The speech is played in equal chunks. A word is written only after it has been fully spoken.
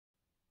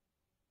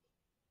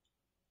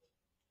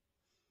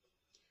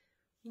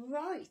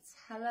Right,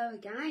 hello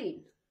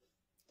again.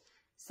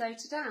 So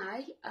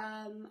today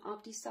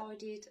I've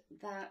decided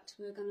that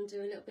we're going to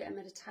do a little bit of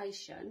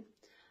meditation,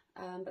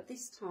 but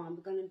this time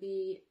we're going to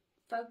be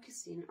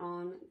focusing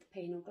on the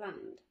pineal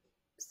gland,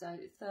 so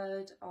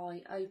third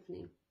eye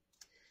opening.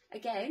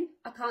 Again,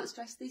 I can't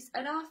stress this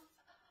enough,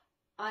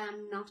 I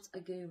am not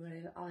a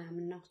guru, I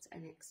am not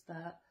an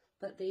expert,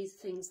 but these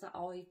things that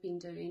I've been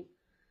doing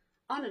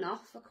on and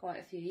off for quite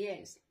a few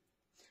years.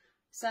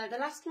 So the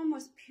last one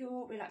was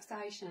pure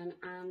relaxation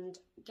and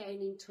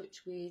getting in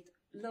touch with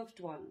loved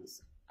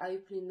ones,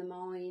 opening the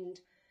mind,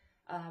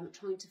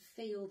 trying to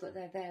feel that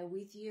they're there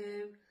with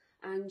you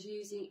and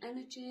using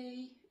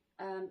energy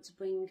to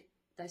bring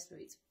those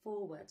spirits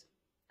forward.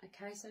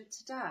 Okay, so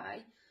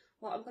today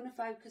what I'm going to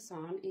focus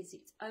on is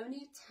it's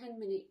only a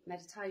 10-minute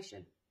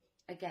meditation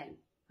again,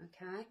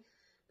 okay,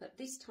 but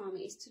this time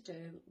it is to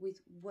do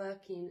with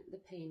working the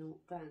pineal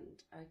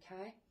gland,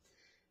 okay.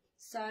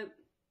 So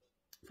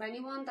for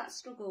anyone that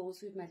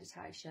struggles with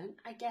meditation,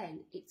 again,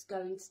 it's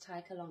going to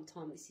take a long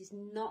time. This is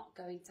not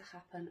going to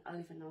happen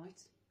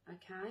overnight,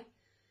 okay?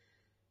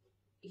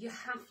 You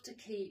have to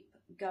keep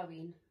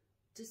going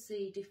to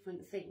see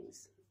different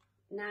things.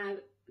 Now,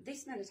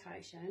 this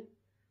meditation,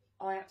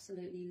 I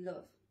absolutely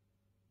love,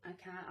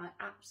 okay? I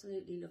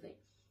absolutely love it.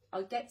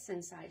 I get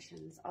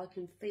sensations. I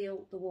can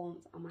feel the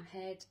warmth on my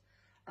head.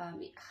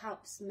 It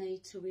helps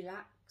me to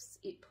relax.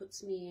 It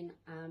puts me in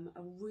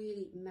a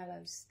really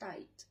mellow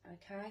state,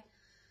 okay?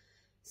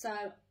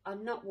 So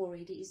I'm not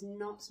worried. It is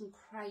not some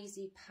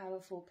crazy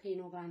powerful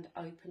pineal gland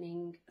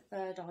opening,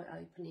 third eye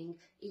opening.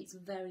 It's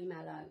very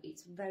mellow,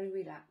 it's very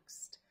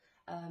relaxed.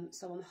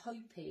 So I'm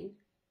hoping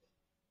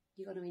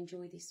you're going to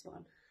enjoy this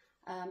one.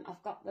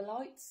 I've got the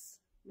lights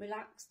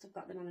relaxed, I've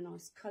got them on a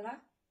nice colour.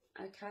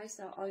 Okay,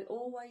 so I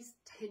always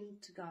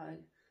tend to go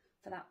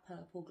for that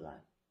purple glow.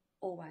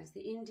 Always.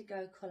 The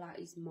indigo colour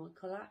is my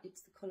colour.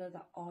 It's the colour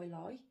that I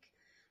like.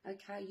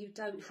 Okay, you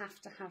don't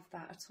have to have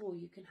that at all.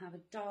 You can have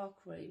a dark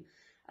room.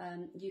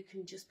 You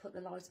can just put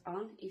the light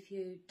on if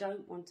you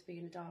don't want to be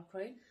in a dark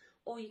room,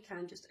 or you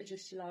can just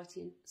adjust your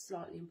lighting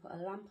slightly and put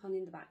a lamp on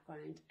in the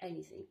background,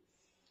 anything.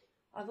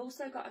 I've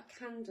also got a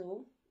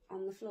candle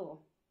on the floor.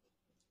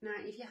 Now,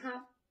 if you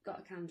have got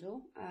a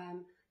candle,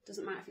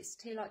 doesn't matter if it's a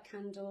tea light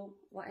candle,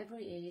 whatever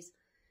it is,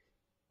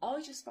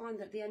 I just find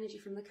that the energy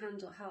from the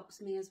candle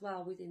helps me as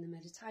well within the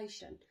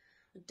meditation.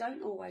 I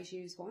don't always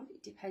use one.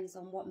 It depends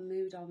on what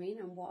mood I'm in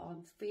and what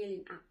I'm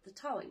feeling at the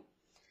time.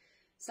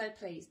 So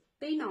please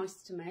be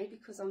nice to me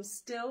because I'm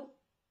still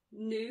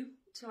new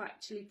to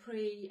actually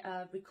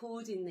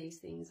recording these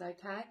things,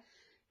 okay?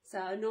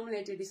 So normally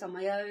I do this on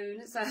my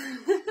own, so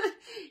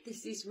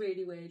this is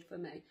really weird for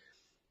me.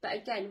 But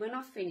again, when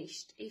I've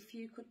finished, if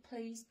you could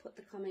please put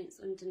the comments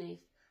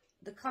underneath.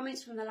 The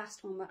comments from the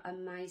last one were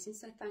amazing,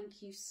 so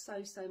thank you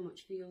so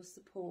much for your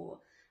support.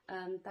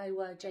 They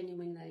were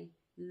genuinely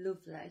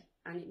lovely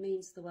and it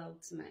means the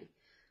world to me.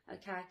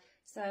 Okay,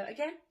 so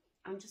again,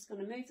 I'm just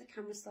going to move the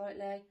camera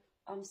slightly.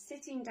 I'm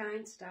sitting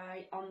down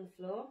today on the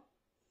floor.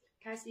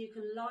 Okay, so you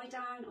can lie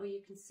down or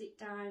you can sit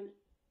down,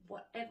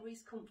 whatever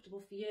is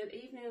comfortable for you.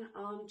 Even in an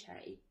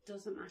armchair, it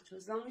doesn't matter.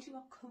 As long as you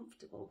are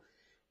comfortable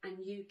and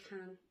you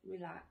can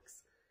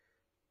relax,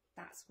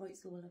 that's what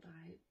it's all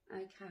about.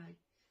 Okay,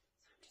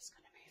 so I'm just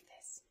going to move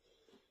this.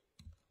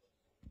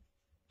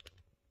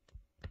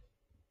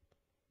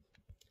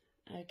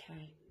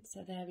 Okay,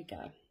 so there we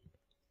go.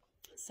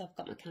 So I've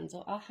got my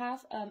candle. I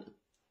have a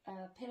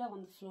pillow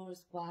on the floor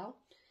as well.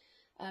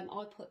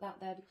 I put that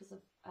there because of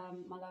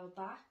my lower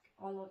back.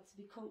 I like to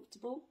be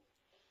comfortable.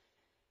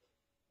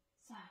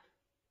 So,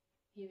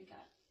 here we go.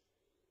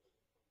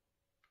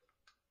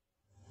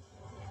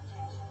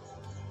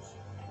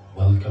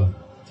 Welcome,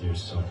 dear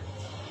soul,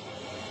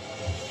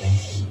 and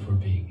thank you for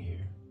being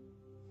here.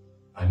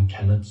 I'm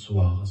Kenneth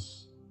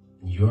Suarez,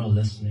 and you're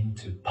listening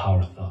to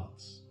Power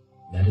Thoughts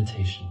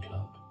Meditation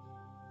Club.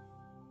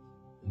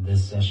 In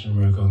this session,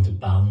 we're going to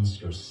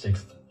balance your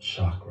sixth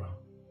chakra,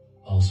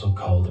 also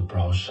called the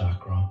brow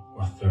chakra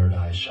or third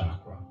eye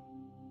chakra.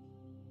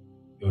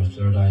 Your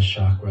third eye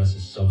chakra is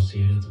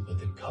associated with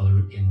the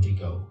color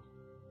indigo,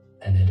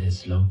 and it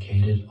is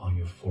located on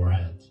your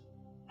forehead,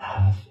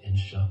 half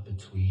inch up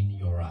between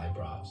your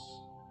eyebrows.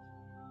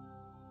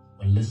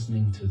 When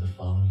listening to the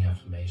following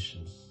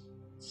affirmations,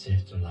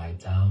 sit or lie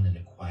down in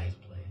a quiet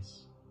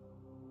place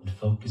and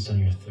focus on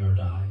your third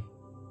eye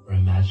or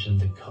imagine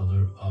the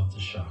color of the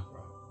chakra.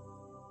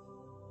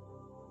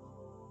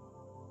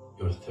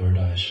 Your third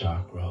eye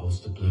chakra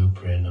holds the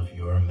blueprint of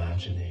your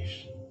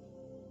imagination,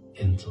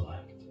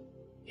 intellect,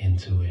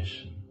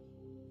 intuition,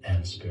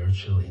 and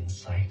spiritual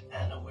insight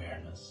and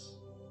awareness.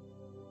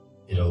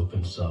 It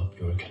opens up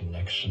your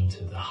connection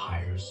to the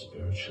higher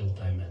spiritual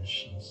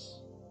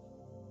dimensions.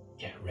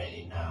 Get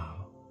ready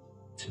now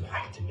to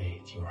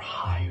activate your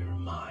higher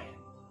mind.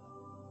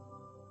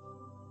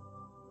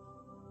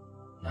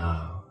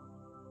 Now,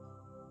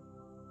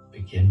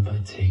 begin by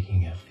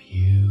taking a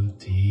few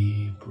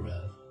deep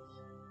breaths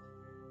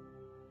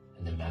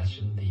and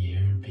imagine the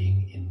air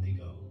being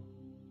indigo.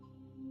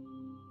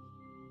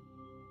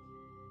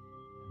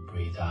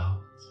 Breathe breathe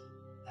out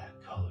that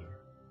color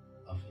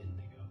of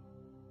indigo.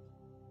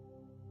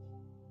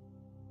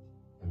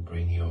 And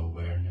bring your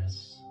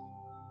awareness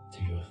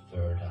to your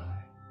third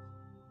eye.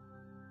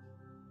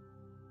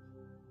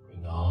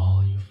 Bring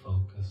all your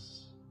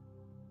focus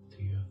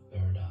to your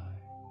third eye.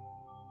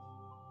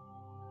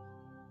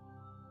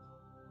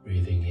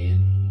 Breathing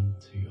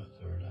into your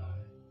third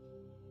eye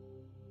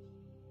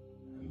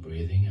and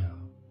breathing out.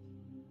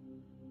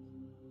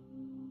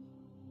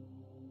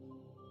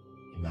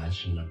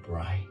 Imagine a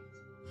bright,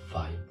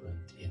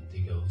 vibrant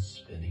indigo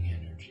spinning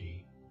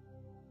energy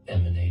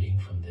emanating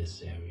from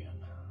this area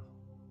now.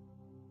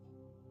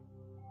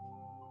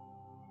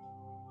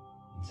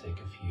 And take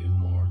a few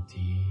more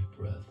deep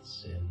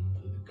breaths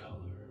into the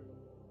color,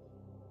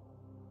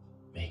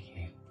 making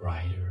it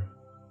brighter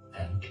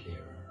and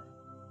clearer.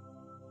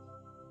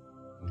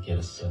 And get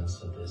a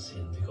sense of this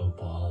indigo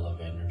ball of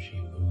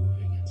energy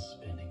moving and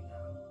spinning now.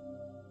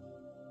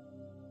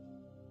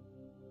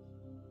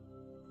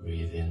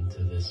 Breathe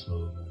into this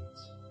movement,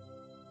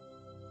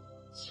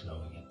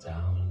 slowing it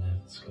down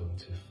if it's going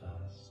too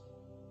fast,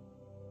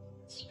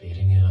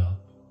 speeding it up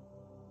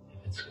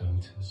if it's going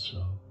too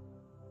slow.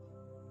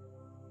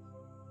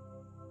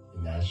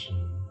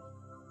 Imagine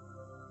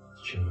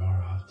that you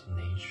are out in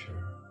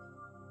nature,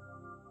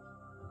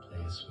 a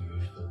place where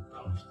you feel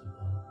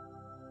comfortable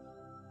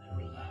and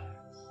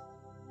relaxed,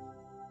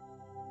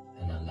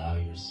 and allow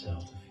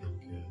yourself to feel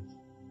good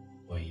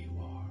where you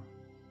are.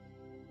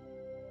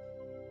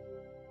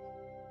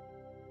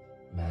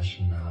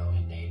 Imagine now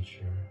in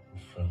nature, in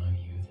front of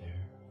you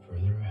there,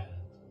 further ahead,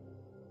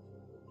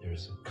 there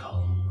is a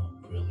column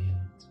of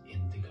brilliant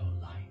indigo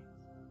light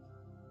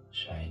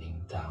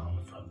shining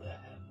down from the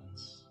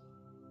heavens.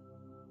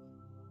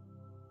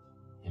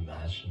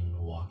 Imagine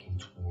walking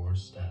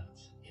towards that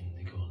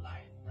indigo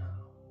light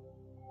now.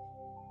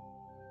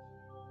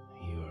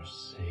 You are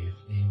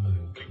safely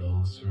moving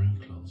closer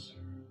and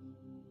closer,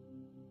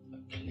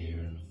 a clear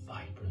and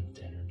vibrant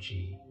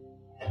energy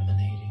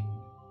emanating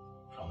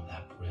from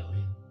that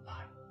brilliant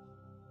light.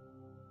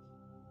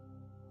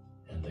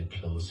 And the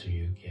closer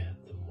you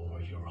get, the more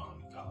you're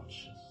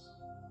unconscious.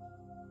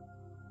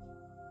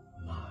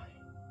 Mind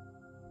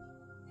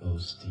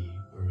goes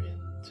deeper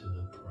into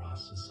the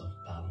process of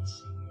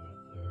balancing your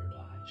third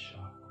eye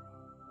chakra.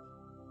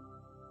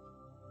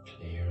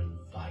 Clear and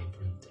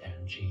vibrant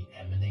energy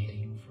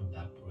emanating from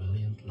that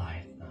brilliant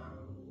light now.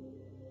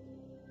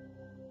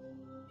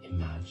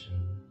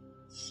 Imagine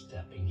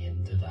stepping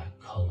into that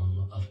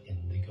column of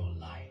indigo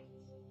light.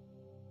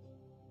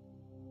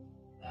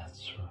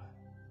 That's right.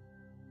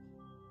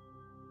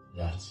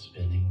 That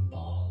spinning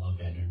ball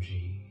of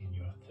energy in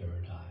your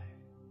third eye,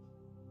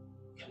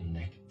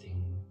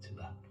 connecting to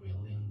that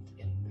brilliant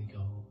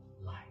indigo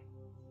light,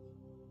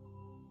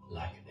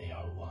 like they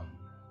are one.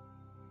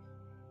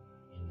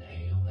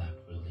 Inhale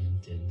that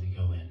brilliant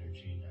indigo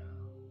energy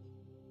now,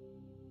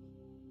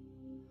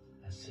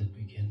 as it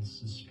begins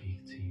to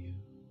speak to you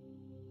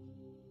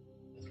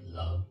with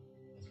love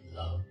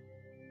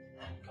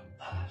and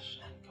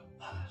compassion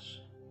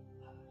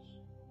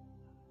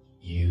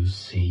You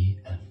see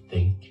and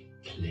think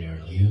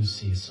clearly. You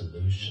see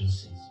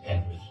solutions in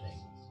everything.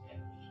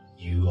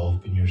 You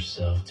open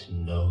yourself to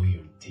know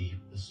your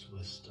deepest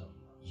wisdom.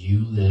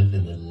 You live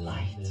in the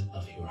light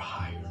of your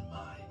higher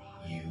mind.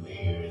 You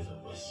hear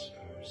the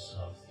whispers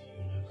of the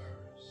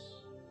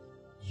universe.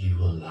 You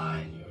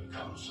align your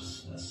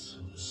consciousness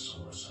with the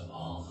source of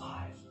all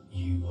life.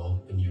 You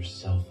open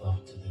yourself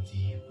up to the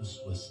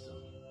deepest wisdom.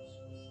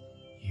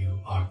 You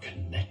are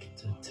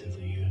connected to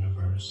the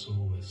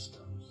universal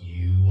wisdom.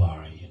 You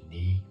are a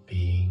unique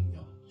being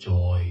of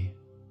joy,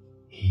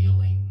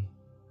 healing,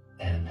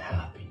 and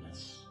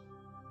happiness.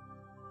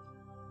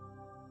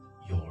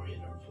 Your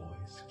inner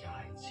voice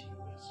guides you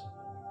and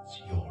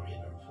supports. Your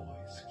inner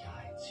voice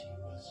guides you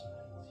and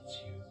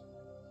supports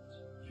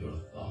you. Your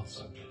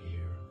thoughts are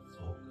clear and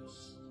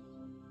focused.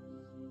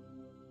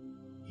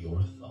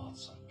 Your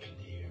thoughts are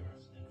clear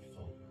and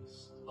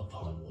focused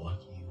upon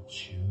what you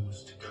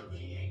choose to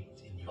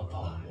create in your life.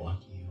 Upon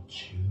what you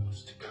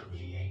choose to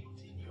create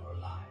in your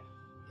life.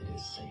 It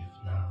is safe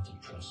now to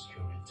trust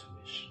your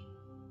intuition.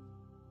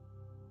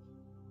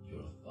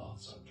 Your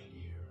thoughts are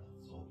clear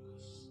and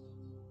focused.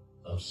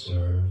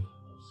 Observe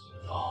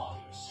with all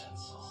your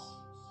senses.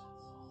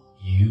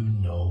 You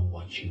know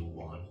what you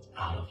want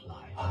out of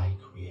life. I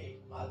create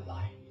my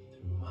life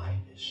through my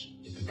vision.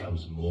 It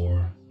becomes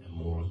more and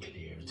more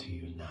clear to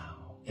you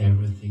now.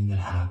 Everything that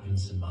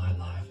happens in my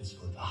life is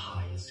for the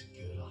highest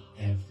good of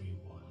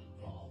everyone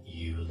involved.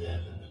 You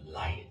live in the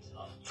light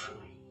of truth,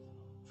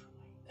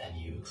 and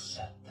you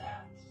accept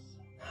that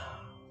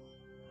now.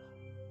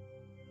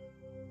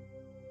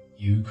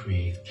 You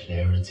create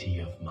clarity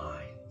of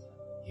mind.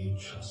 You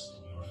trust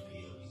in your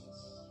feelings.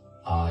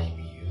 I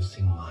am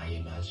using my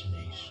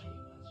imagination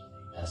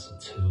as a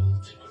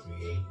tool to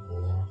create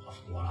more of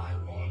what I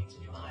want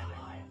in my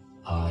life.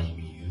 I am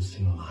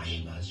using my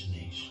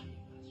imagination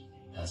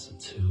as a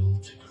tool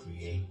to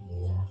create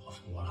more of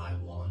what I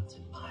want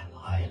in my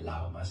life. I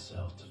allow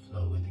myself to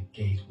flow in the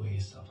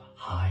gateways of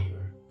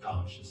higher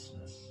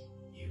consciousness.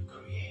 You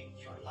create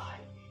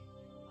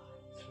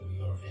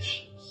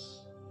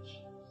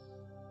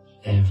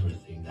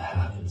Everything that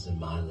happens in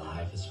my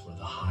life is for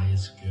the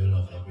highest good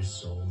of every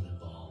soul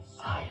involved.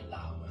 I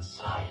allow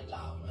myself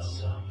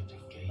to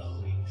gain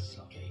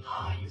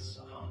higher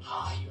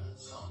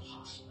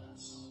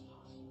consciousness.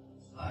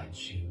 I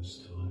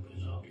choose to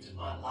open up to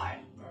my life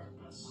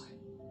purpose.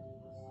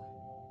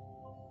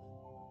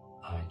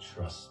 I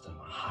trust that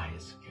my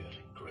highest good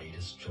and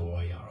greatest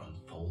joy are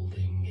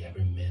unfolding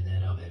every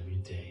minute of every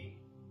day.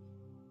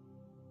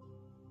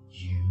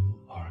 You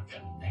are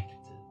connected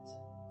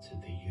to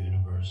the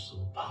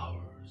universal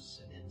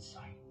powers and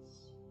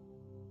insights.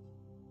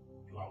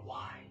 You are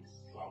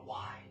wise,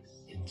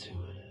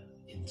 intuitive,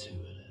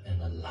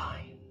 and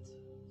aligned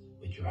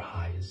with your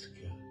highest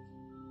good.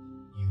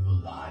 You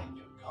align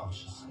your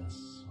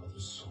consciousness with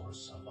the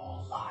source of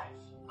all life.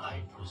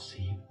 I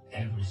perceive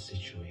every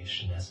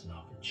situation as an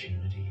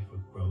opportunity for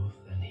growth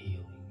and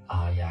healing.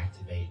 I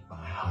activate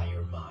my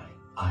higher mind.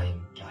 I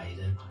am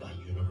guided by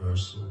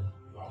universal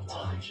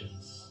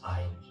intelligence.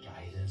 I am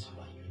guided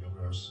by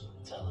universal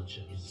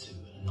intelligence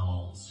in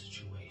all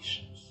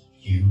situations.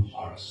 You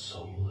are a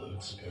soul who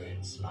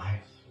experiences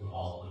life through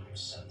all your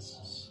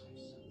senses.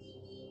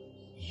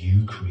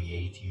 You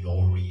create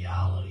your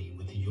reality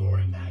with your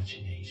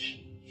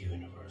imagination.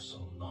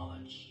 Universal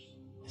knowledge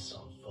is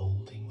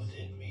unfolding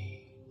within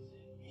me.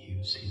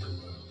 You see the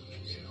world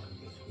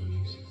clearly through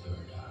your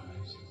third eye.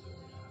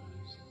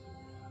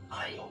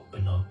 I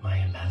open up my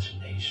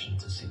imagination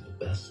to see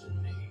the best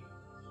in me.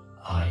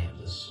 I am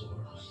the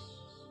source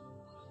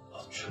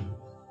of truth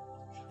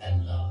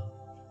and love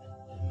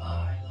in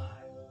my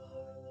life.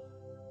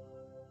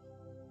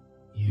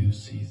 You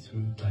see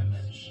through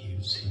dimension.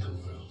 You see the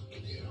world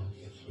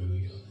clearly through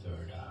your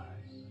third eye.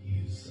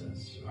 You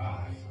sense your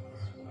higher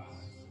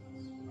purpose.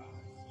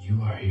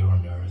 You are here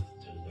on earth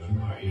to learn.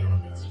 You are here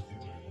on earth to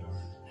learn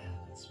and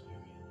experience.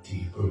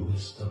 Deeper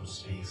wisdom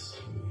speaks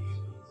through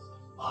you.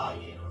 My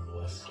inner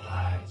voice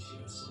guides you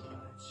and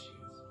supports you.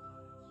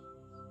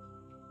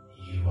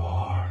 You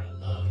are a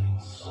loving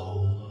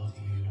soul of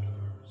the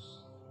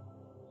universe,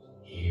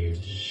 here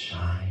to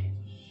shine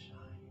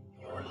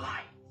your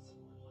light.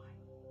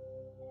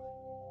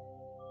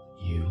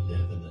 You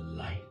live in the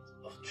light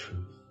of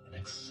truth and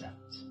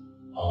accept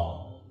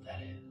all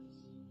that is.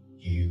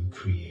 You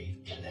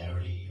create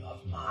clarity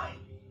of mind.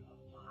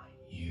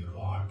 You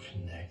are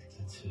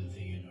connected to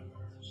the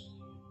universe.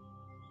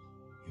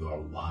 You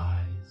are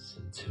wise,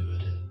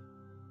 intuitive,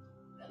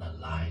 and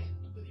aligned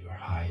with your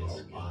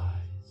highest good.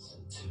 Wise,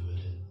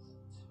 intuitive,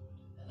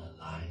 and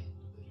aligned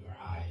with your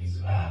highest.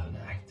 You have an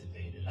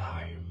activated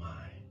higher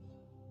mind.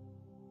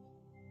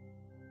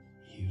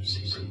 You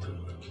see the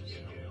world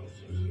clearly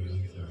through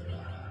your third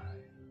eye,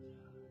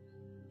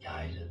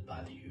 guided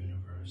by the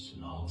universe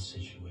in all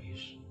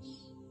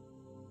situations.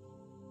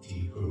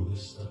 Deeper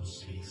wisdom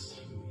speaks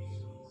through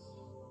you,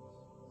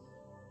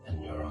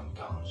 and your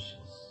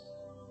unconscious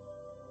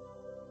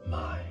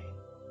mind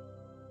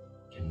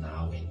can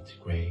now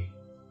integrate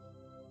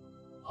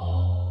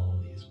all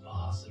these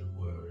positive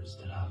words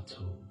that I've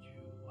told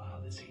you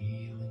while this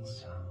healing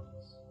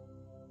sounds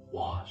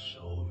wash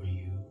over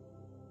you.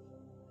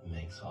 It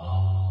makes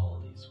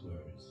all these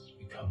words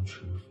become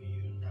true for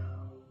you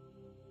now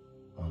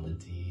on the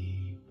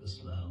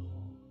deepest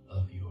level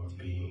of your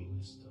being.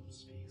 Wisdom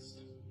speaks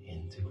through,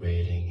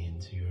 integrating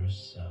into your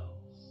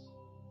cells.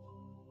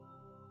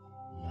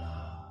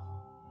 Now,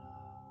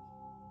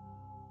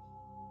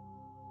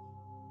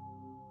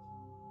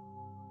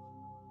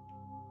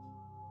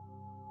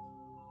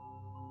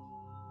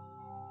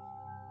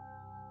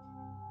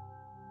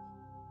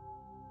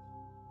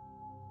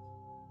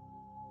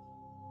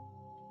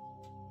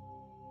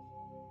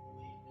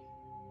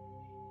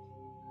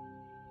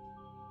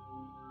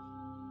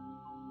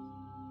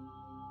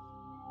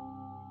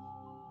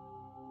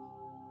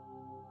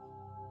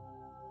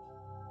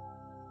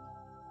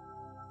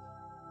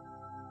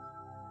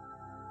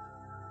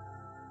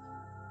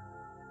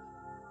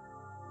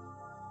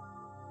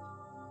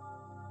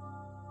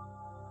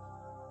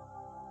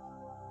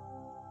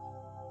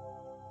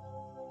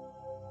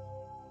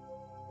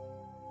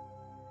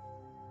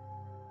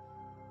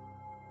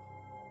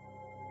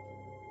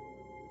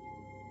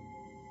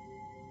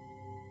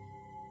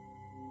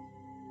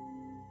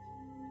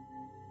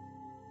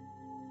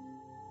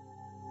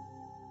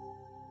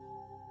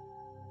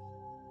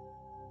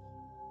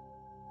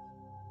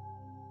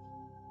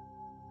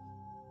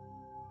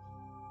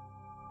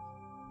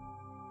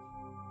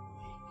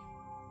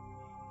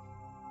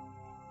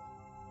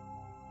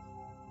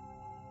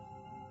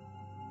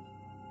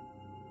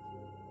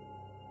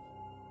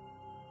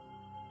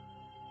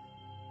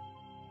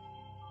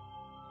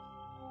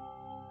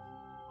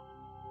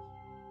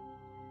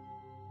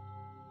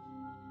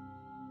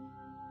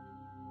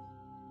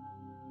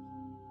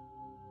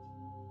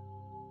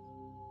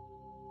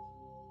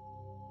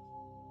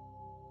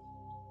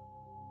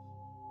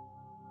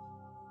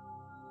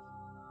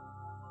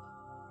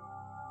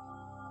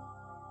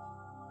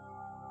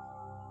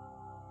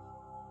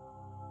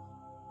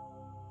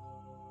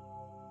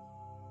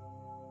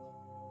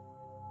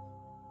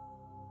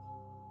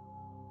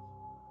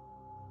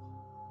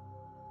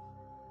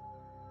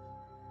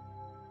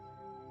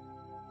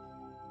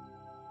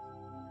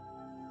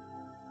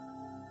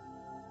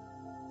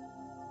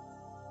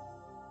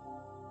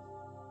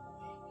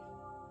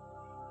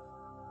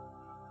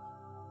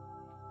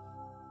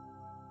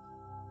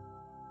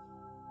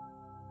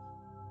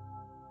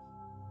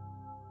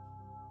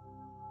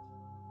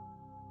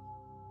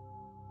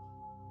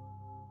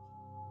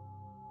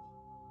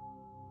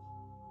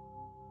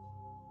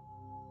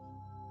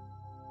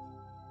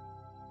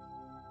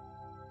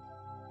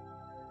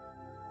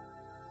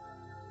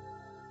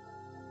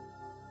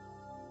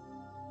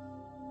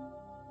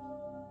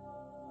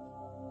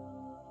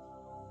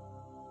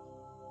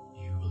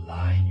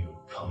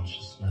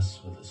 consciousness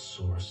with the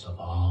source of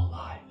all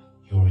life.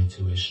 Your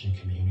intuition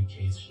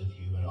communicates with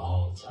you at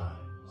all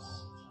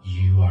times.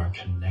 You are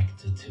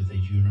connected to the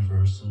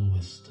universal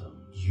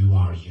wisdom. You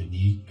are a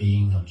unique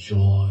being of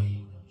joy,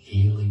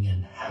 healing,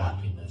 and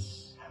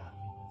happiness.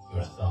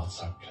 Your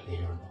thoughts are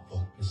clear and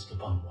focused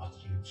upon what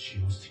you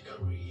choose to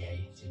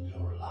create in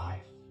your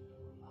life.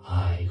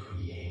 I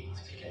create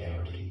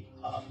clarity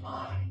of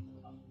mind.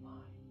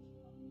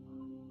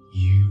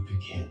 You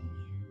begin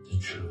to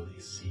truly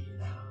see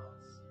now.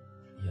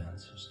 The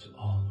answers to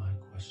all my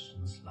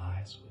questions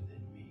lies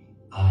within me.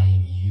 I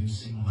am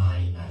using my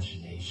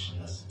imagination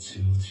as a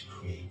tool to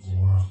create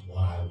more of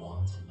what I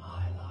want in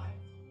my life.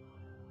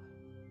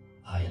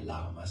 I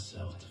allow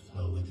myself to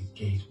flow in the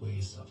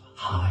gateways of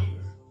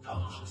higher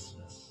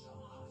consciousness.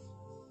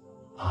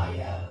 I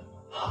am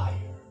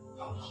higher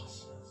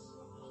consciousness.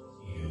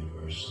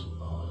 Universal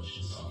knowledge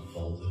is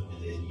unfolded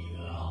within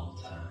you at all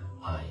times.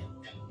 I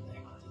am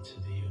connected to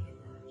the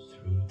universe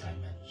through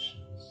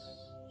dimensions.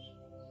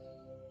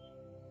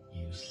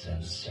 You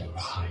sense your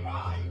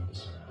higher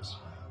purpose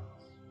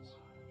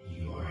now.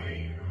 You are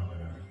here on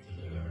earth to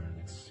learn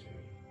and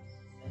experience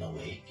and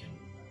awaken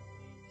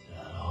to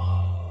that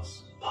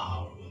awesome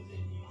power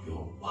within you.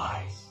 You're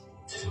wise,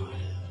 intuitive,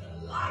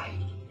 and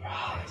aligned with your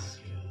highest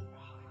good.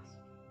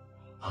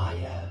 I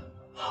am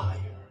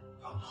higher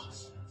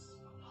consciousness.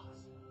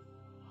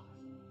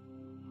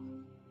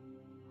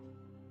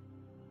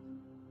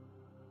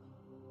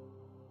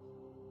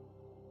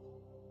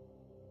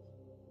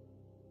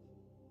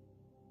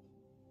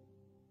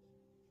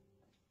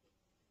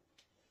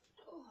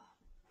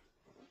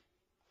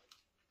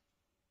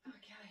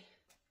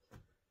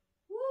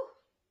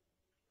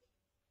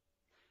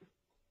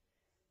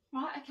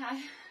 Right, okay.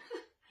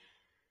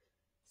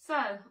 So,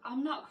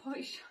 I'm not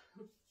quite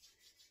sure.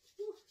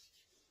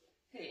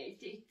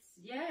 It's,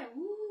 yeah,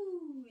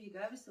 woo, you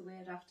go so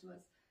weird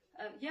afterwards.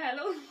 Yeah,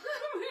 look,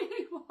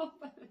 really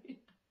wobbly.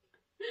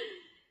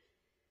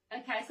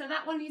 Okay, so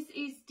that one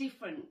is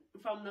different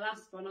from the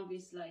last one,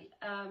 obviously.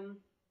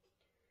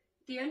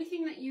 The only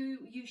thing that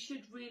you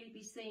should really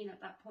be seeing at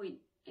that point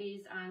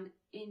is an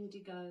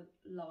indigo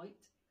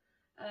light.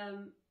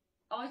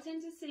 I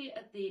tend to see it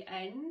at the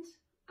end.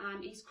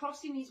 And he's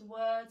crossing his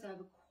words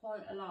over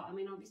quite a lot. I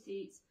mean,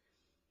 obviously,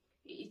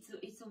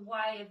 it's a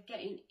way of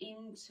getting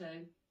into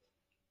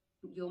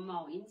your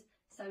mind.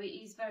 So it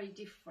is very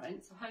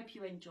different. So I hope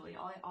you enjoy it.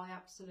 I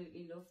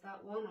absolutely love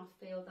that one.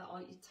 I feel that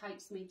it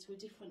takes me to a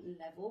different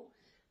level.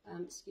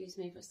 Excuse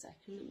me for a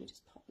second. Let me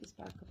just pop this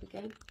back up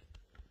again.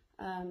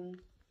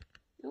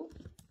 Oh,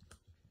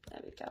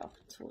 there we go.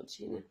 Towards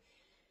you now.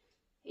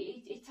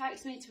 It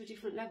takes me to a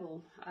different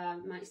level.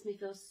 Makes me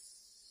feel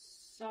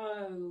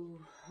so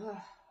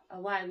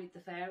away with the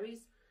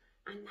fairies,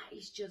 and that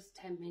is just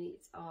 10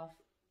 minutes of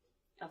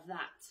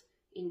that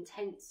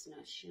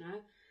intenseness, you know.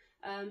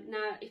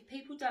 Now, if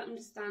people don't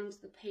understand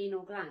the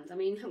pineal gland, I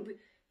mean,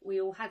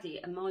 we all had it,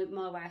 and my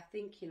way of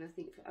thinking,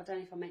 I don't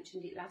know if I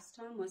mentioned it last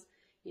time, was,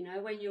 you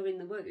know, when you're in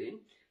the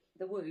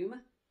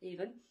womb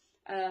even,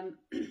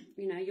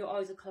 you know, your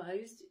eyes are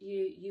closed,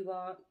 you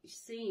are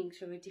seeing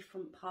through a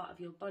different part of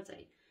your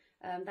body.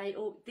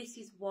 This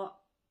is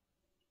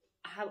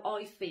how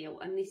I feel,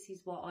 and this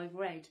is what I've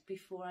read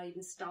before I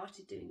even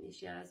started doing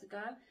this years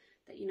ago,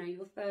 that, you know,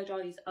 your third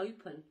eye is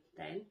open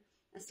then.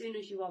 As soon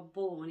as you are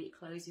born, it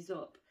closes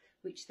up,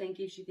 which then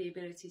gives you the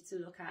ability to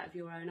look out of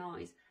your own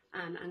eyes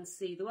and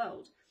see the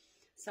world.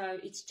 So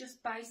it's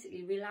just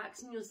basically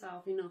relaxing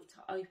yourself enough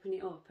to open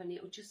it up, and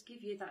it will just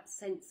give you that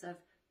sense of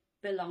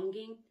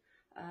belonging,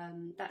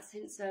 that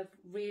sense of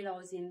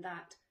realising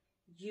that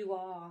you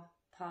are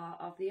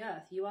part of the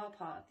earth, you are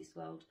part of this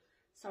world.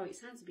 Sorry, it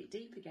sounds a bit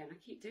deep again. I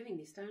keep doing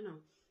this, don't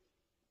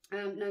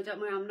I? No, don't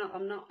worry,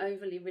 I'm not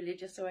overly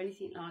religious or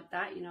anything like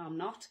that. You know, I'm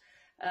not.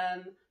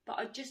 But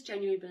I just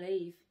genuinely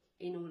believe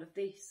in all of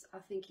this. I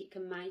think it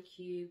can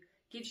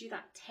gives you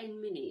that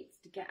 10 minutes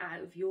to get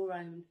out of your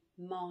own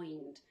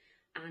mind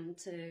and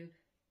to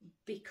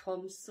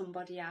become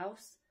somebody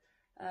else.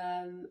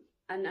 And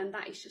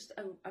that is just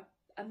an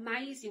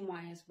amazing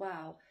way as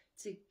well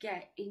to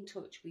get in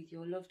touch with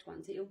your loved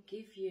ones. It'll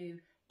give you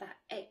that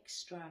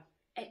extra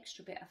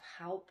bit of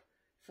help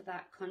for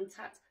that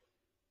contact.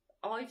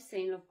 I've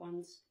seen loved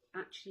ones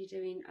actually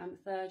doing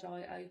third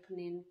eye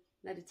opening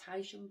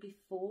meditation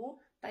before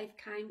they've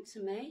came to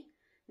me.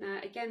 Now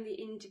again, the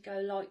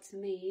indigo light to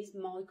me is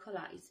my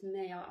colour, it's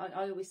me.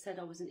 I always said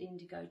I was an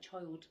indigo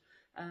child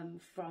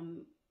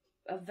from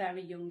a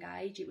very young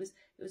age. It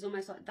was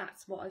almost like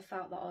that's what I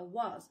felt that I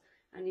was,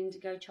 an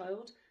indigo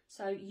child.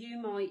 So you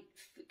might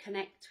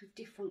connect with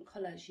different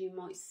colours, you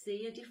might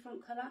see a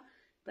different colour,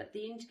 but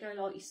the indigo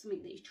light is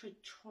something that you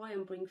try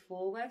and bring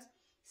forward.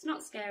 It's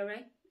not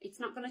scary. It's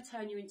not going to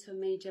turn you into a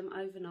medium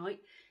overnight.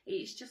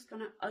 It's just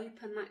going to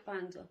open that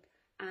gland up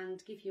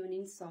and give you an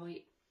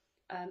insight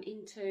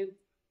into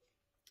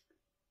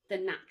the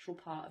natural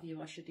part of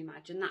you, I should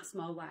imagine. That's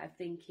my way of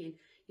thinking,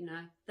 you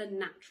know, the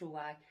natural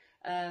way.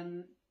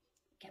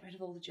 Get rid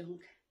of all the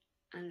junk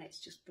and let's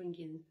just bring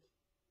in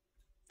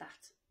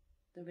that,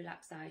 the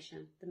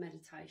relaxation, the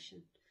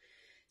meditation.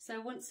 So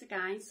once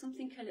again,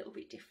 something a little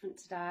bit different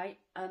today.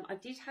 I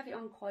did have it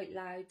on quite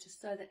loud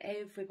just so that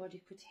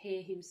everybody could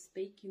hear him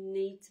speak. You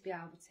need to be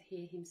able to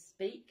hear him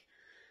speak.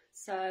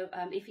 So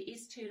if it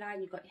is too loud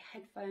and you've got your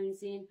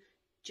headphones in,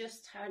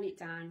 just turn it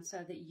down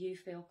so that you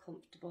feel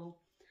comfortable.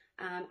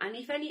 And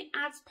if any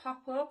ads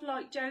pop up,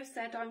 like Joe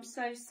said, I'm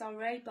so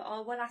sorry, but I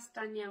will ask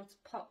Danielle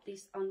to pop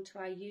this onto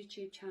our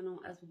YouTube channel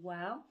as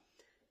well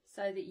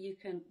so that you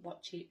can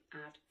watch it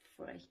ad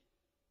free.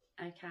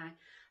 Okay,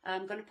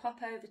 I'm going to pop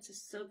over to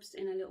subs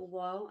in a little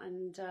while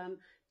and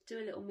do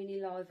a little mini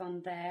live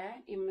on there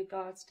in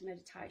regards to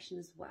meditation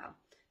as well.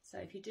 So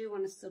if you do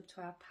want to sub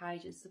to our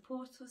page and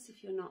support us,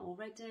 if you're not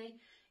already,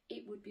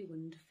 it would be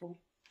wonderful.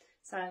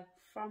 So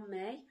from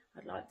me,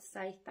 I'd like to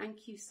say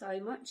thank you so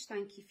much.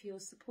 Thank you for your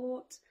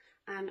support,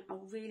 and I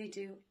really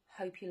do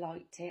hope you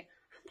liked it.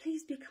 And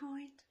please be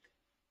kind.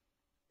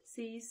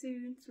 See you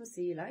soon. We'll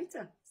see you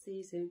later. See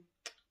you soon.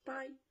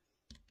 Bye.